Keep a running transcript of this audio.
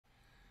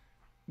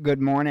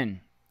Good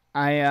morning.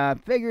 I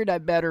figured I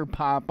better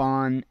pop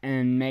on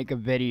and make a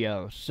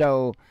video.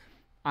 So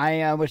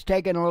I was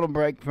taking a little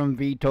break from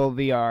VTOL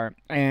VR,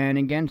 and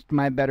against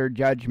my better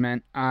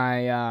judgment,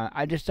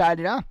 I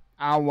decided,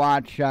 I'll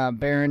watch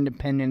Bear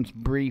Independence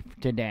Brief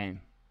today.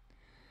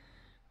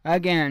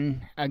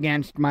 Again,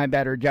 against my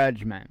better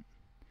judgment.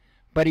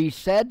 But he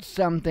said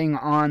something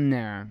on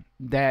there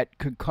that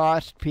could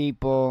cost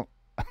people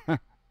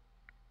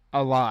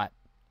a lot.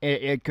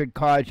 It could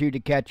cause you to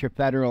catch a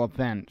federal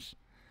offense.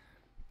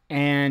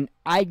 And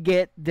I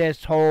get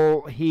this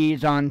whole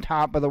he's on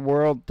top of the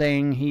world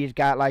thing. He's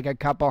got like a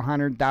couple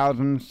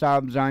 100,000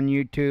 subs on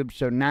YouTube.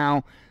 So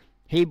now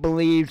he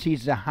believes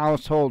he's a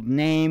household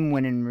name,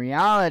 when in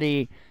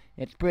reality,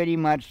 it's pretty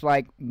much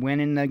like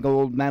winning the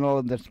gold medal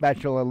of the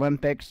Special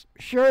Olympics.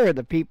 Sure,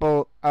 the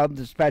people of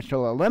the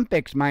Special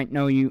Olympics might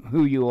know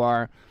who you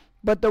are,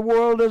 but the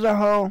world as a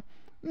whole,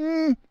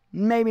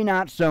 maybe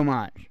not so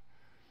much.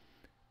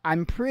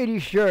 I'm pretty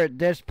sure at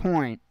this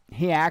point,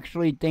 he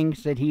actually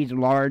thinks that he's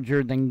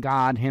larger than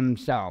God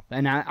himself.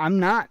 And I'm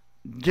not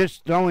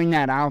just throwing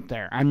that out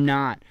there. I'm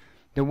not.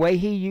 The way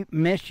he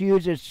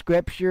misuses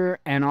scripture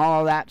and all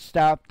of that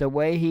stuff, the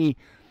way he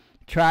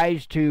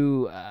tries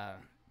to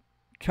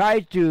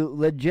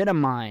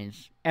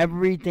legitimize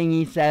everything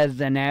he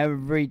says and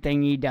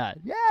everything he does.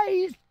 Yeah,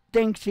 he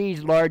thinks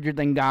he's larger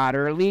than God,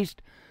 or at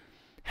least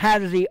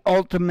has the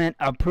ultimate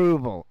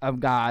approval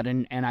of God,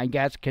 and I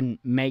guess can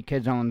make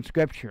his own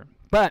scripture.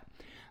 But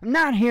I'm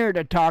not here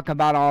to talk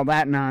about all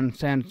that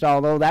nonsense,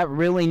 although that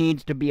really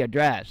needs to be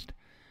addressed.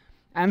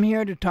 I'm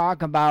here to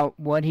talk about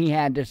what he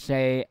had to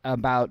say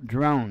about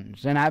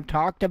drones. And I've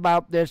talked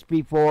about this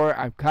before.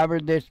 I've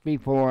covered this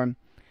before.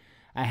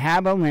 I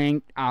have a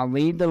link. I'll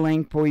leave the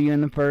link for you in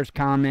the first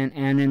comment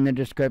and in the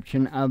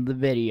description of the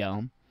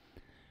video.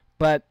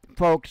 But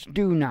folks,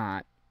 do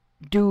not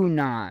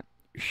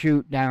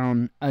shoot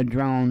down a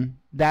drone.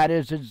 That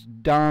is as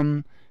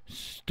dumb,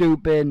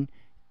 stupid,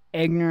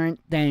 ignorant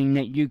thing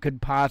that you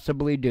could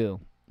possibly do.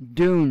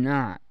 Do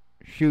not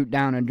shoot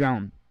down a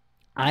drone.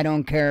 I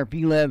don't care if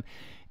you live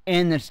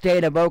in the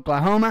state of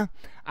Oklahoma.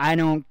 I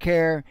don't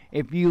care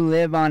if you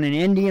live on an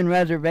Indian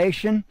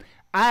reservation.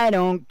 I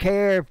don't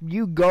care if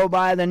you go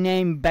by the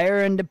name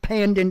Bear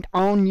Independent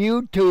on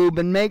YouTube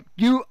and make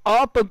you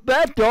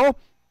alphabetical.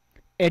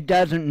 It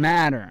doesn't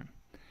matter.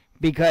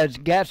 Because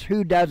guess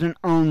who doesn't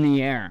own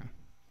the air?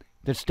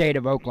 The state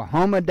of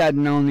Oklahoma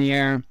doesn't own the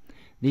air.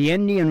 The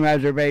Indian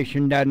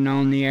reservation doesn't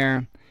own the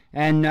air.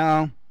 And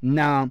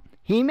no,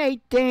 he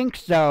may think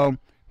so,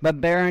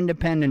 but Bear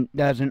Independent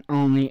doesn't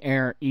own the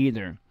air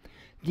either.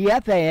 The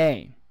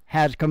FAA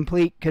has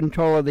complete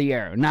control of the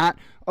air, not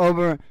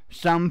over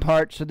some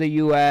parts of the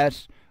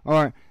U.S.,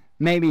 or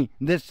maybe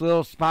this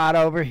little spot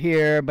over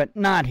here, but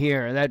not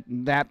here.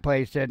 That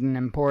place isn't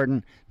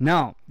important.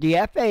 No, the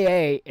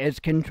FAA is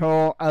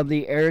control of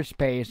the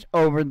airspace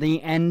over the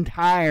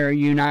entire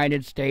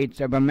United States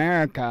of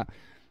America,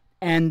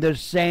 and the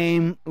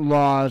same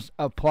laws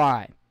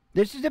apply.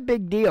 This is a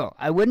big deal.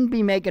 I wouldn't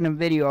be making a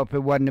video if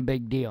it wasn't a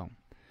big deal.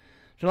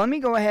 So let me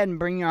go ahead and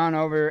bring you on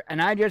over, and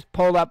I just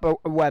pulled up a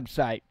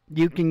website.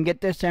 You can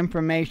get this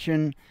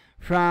information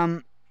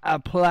from a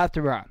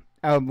plethora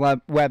of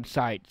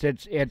websites.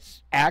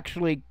 It's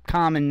actually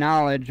common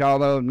knowledge,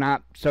 although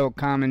not so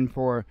common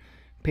for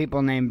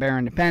people named Bear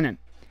Independent.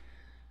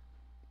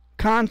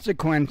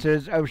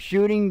 Consequences of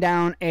shooting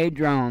down a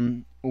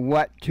drone,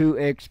 what to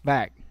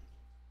expect.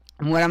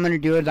 And what I'm going to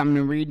do is I'm going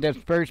to read this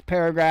first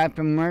paragraph,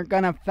 and we're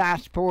going to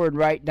fast forward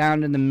right down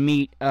to the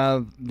meat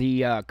of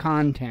the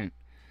content.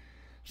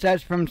 It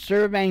says, from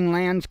surveying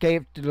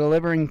landscapes to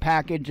delivering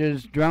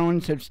packages,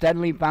 drones have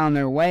steadily found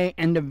their way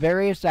into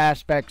various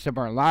aspects of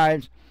our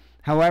lives.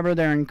 However,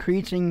 their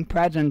increasing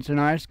presence in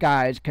our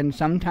skies can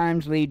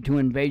sometimes lead to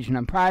invasion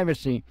of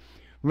privacy,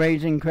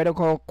 raising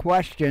critical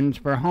questions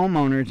for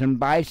homeowners and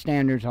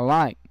bystanders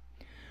alike.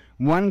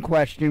 One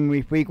question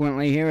we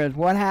frequently hear is,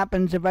 what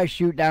happens if I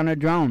shoot down a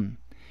drone?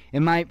 It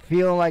might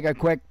feel like a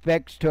quick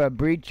fix to a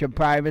breach of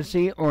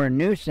privacy or a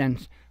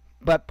nuisance,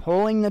 but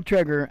pulling the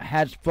trigger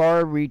has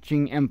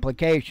far-reaching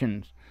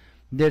implications.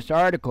 This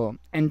article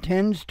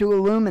intends to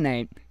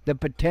illuminate the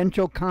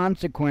potential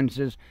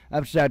consequences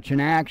of such an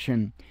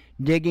action,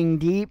 digging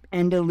deep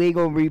into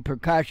legal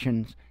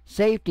repercussions,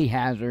 safety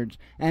hazards,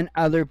 and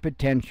other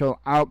potential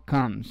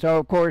outcomes. So,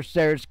 of course,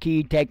 there's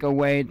key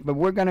takeaways, but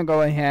we're going to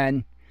go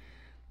ahead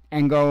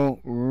and go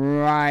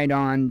right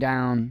on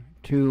down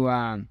to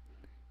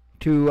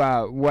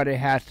what it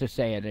has to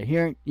say. Is it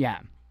here?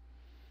 Yeah.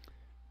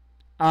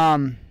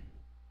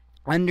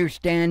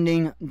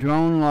 Understanding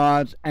drone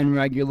laws and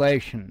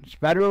regulations.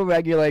 Federal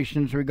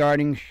regulations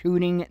regarding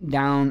shooting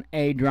down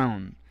a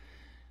drone.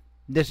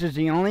 This is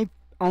the only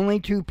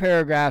two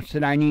paragraphs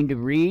that I need to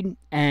read,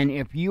 and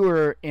if you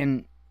are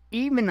in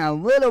even a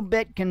little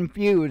bit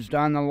confused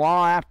on the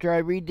law after I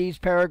read these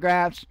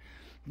paragraphs,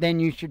 then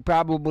you should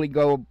probably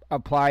go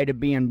apply to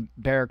be in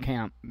bear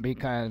camp,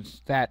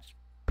 because that's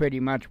pretty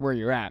much where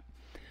you're at.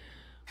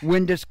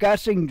 When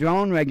discussing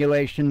drone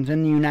regulations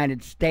in the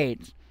United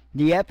States,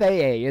 The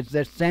FAA is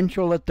the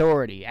central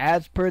authority.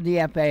 As per the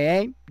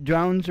FAA,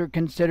 drones are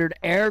considered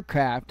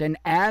aircraft, and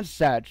as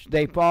such,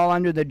 they fall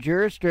under the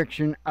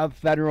jurisdiction of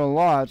federal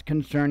laws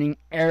concerning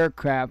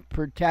aircraft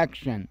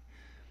protection.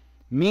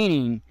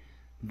 Meaning,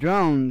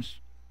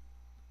 drones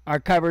are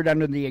covered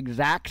under the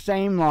exact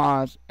same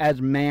laws as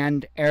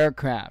manned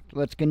aircraft.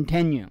 Let's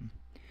continue.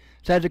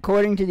 It says,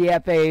 according to the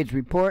FAA's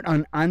report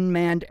on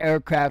unmanned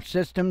aircraft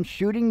systems,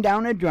 shooting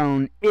down a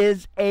drone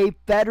is a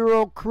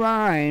federal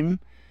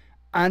crime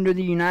under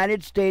the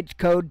United States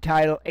Code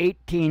Title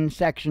 18,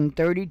 Section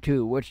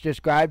 32, which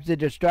describes the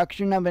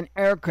destruction of an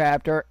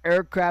aircraft or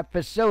aircraft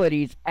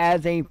facilities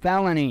as a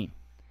felony.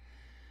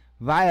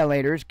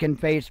 Violators can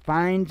face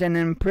fines and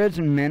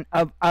imprisonment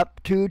of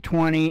up to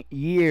 20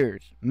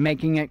 years,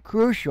 making it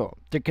crucial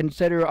to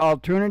consider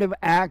alternative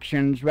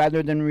actions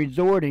rather than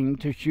resorting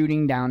to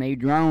shooting down a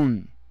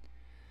drone.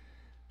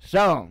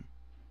 So,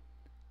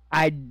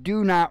 I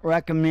do not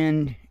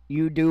recommend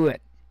you do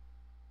it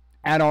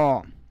at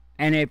all.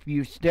 And if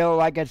you still,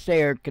 like I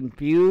say, are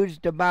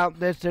confused about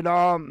this at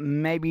all,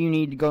 maybe you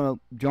need to go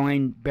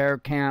join Bear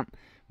Camp.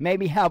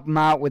 Maybe help him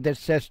out with his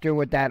sister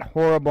with that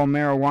horrible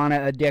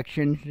marijuana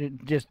addiction.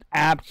 Just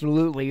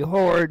absolutely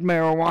horrid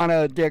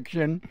marijuana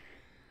addiction.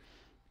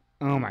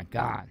 Oh my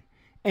God.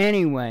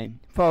 Anyway,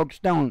 folks,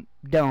 don't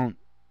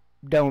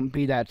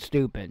be that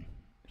stupid.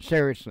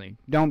 Seriously,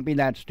 don't be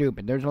that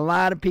stupid. There's a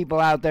lot of people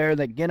out there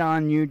that get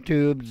on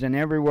YouTubes and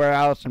everywhere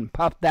else and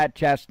puff that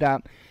chest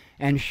up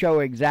and show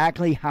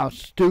exactly how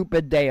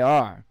stupid they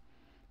are.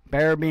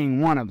 Bear being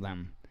one of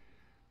them.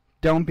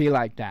 Don't be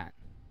like that.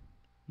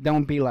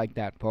 Don't be like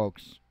that,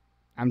 folks.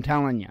 I'm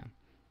telling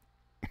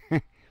you.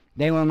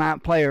 They will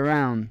not play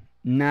around,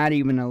 not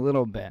even a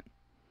little bit.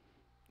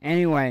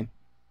 Anyway,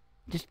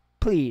 just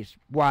please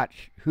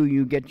watch who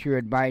you get your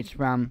advice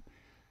from.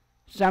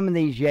 Some of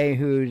these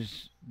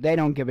yahoos, they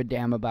don't give a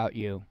damn about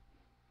you.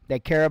 They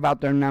care about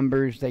their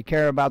numbers. They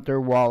care about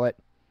their wallet.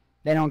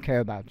 They don't care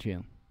about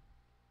you.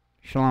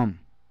 Shalom.